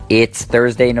It's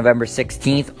Thursday, November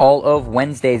 16th. All of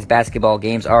Wednesday's basketball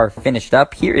games are finished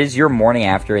up. Here is your morning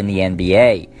after in the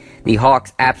NBA. The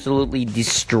Hawks absolutely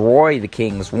destroy the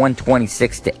Kings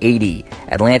 126-80.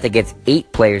 Atlanta gets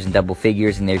 8 players in double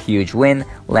figures in their huge win,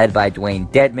 led by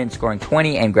Dwayne Dedmon scoring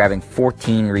 20 and grabbing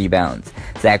 14 rebounds.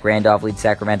 Zach Randolph leads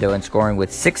Sacramento in scoring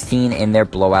with 16 in their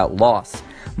blowout loss.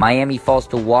 Miami falls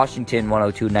to Washington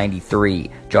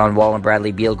 102-93. John Wall and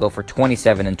Bradley Beal go for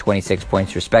 27 and 26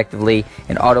 points respectively,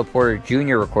 and Otto Porter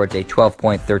Jr. records a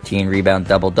 12-point, 13-rebound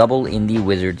double-double in the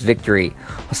Wizards' victory.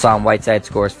 Hassan Whiteside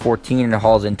scores 14 and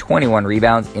hauls in 21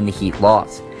 rebounds in the Heat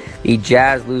loss. The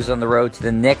Jazz lose on the road to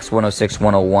the Knicks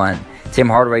 106-101. Tim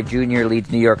Hardaway Jr.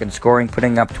 leads New York in scoring,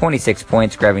 putting up 26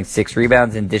 points, grabbing 6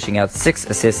 rebounds, and dishing out 6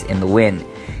 assists in the win.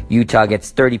 Utah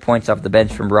gets 30 points off the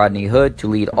bench from Rodney Hood to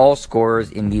lead all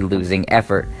scorers in the losing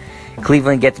effort.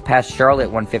 Cleveland gets past Charlotte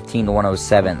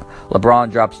 115-107.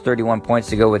 LeBron drops 31 points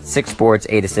to go with 6 boards,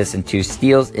 8 assists, and 2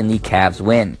 steals in the Cavs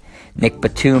win. Nick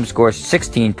Batum scores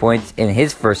 16 points in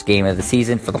his first game of the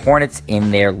season for the Hornets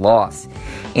in their loss.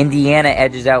 Indiana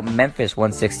edges out Memphis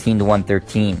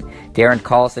 116-113. Darren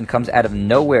Collison comes out of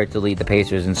nowhere to lead the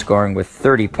Pacers in scoring with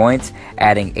 30 points,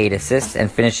 adding 8 assists,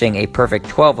 and finishing a perfect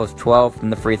 12 of 12 from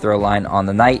the free throw line on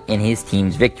the night in his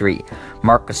team's victory.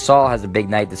 Marc Gasol has a big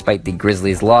night despite the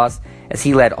Grizzlies' loss, as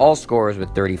he led all scorers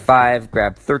with 35,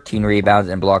 grabbed 13 rebounds,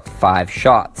 and blocked 5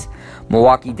 shots.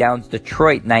 Milwaukee downs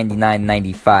Detroit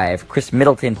 99-95. Chris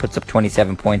Middleton puts up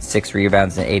 27 points, 6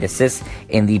 rebounds, and 8 assists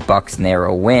in the Bucks'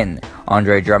 narrow win.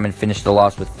 Andre Drummond finished the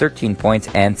loss with 13 points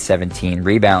and 17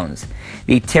 rebounds.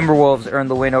 The Timberwolves earned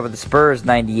the win over the Spurs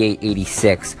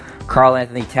 98-86. Karl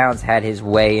Anthony Towns had his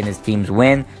way in his team's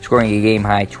win, scoring a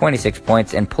game-high 26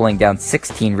 points and pulling down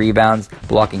 16 rebounds,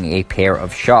 blocking a pair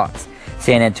of shots.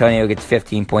 San Antonio gets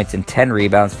 15 points and 10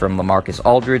 rebounds from LaMarcus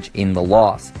Aldridge in the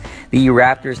loss. The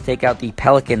Raptors take out the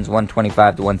Pelicans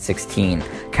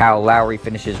 125-116. Kyle Lowry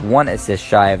finishes 1 assist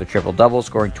shy of a triple-double,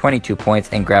 scoring 22 points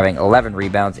and grabbing 11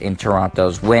 rebounds in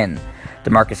Toronto's win.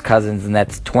 DeMarcus Cousins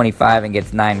nets 25 and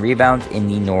gets 9 rebounds in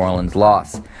the New Orleans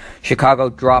loss. Chicago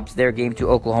drops their game to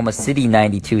Oklahoma City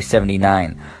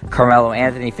 92-79. Carmelo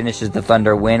Anthony finishes the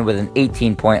Thunder win with an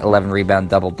 18-point, 11-rebound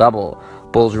double-double.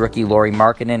 Bulls rookie Lauri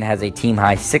Markkanen has a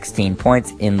team-high 16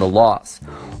 points in the loss.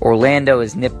 Orlando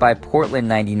is nipped by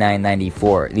Portland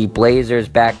 99-94. The Blazers'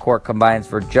 backcourt combines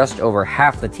for just over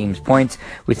half the team's points,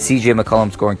 with CJ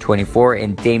McCollum scoring 24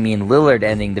 and Damian Lillard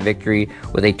ending the victory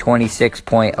with a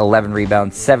 26-point,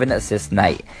 11-rebound, 7-assist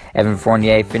night. Evan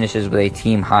Fournier finishes with a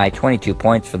team-high 22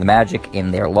 points for the Magic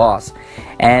in their loss.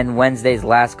 And Wednesday's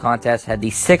last contest had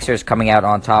the Sixers coming out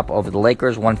on top over the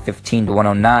Lakers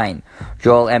 115-109.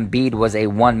 Joel Embiid was a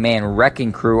one-man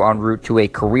wrecking crew en route to a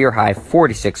career-high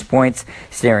 46 points,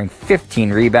 snaring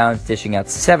 15 rebounds, dishing out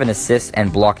 7 assists,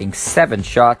 and blocking 7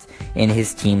 shots in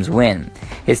his team's win.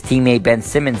 His teammate Ben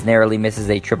Simmons narrowly misses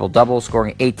a triple-double,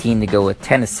 scoring 18 to go with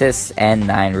 10 assists and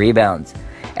 9 rebounds.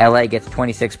 LA gets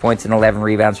 26 points and 11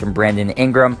 rebounds from Brandon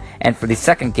Ingram, and for the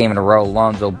second game in a row,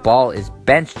 Lonzo Ball is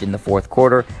benched in the fourth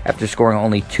quarter after scoring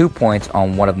only 2 points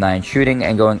on 1 of 9 shooting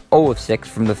and going 0 of 6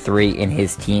 from the 3 in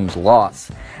his team's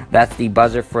loss. That's the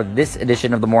buzzer for this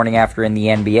edition of the Morning After in the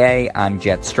NBA. I'm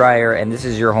Jet Stryer, and this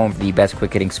is your home for the best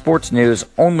quick-hitting sports news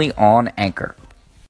only on Anchor.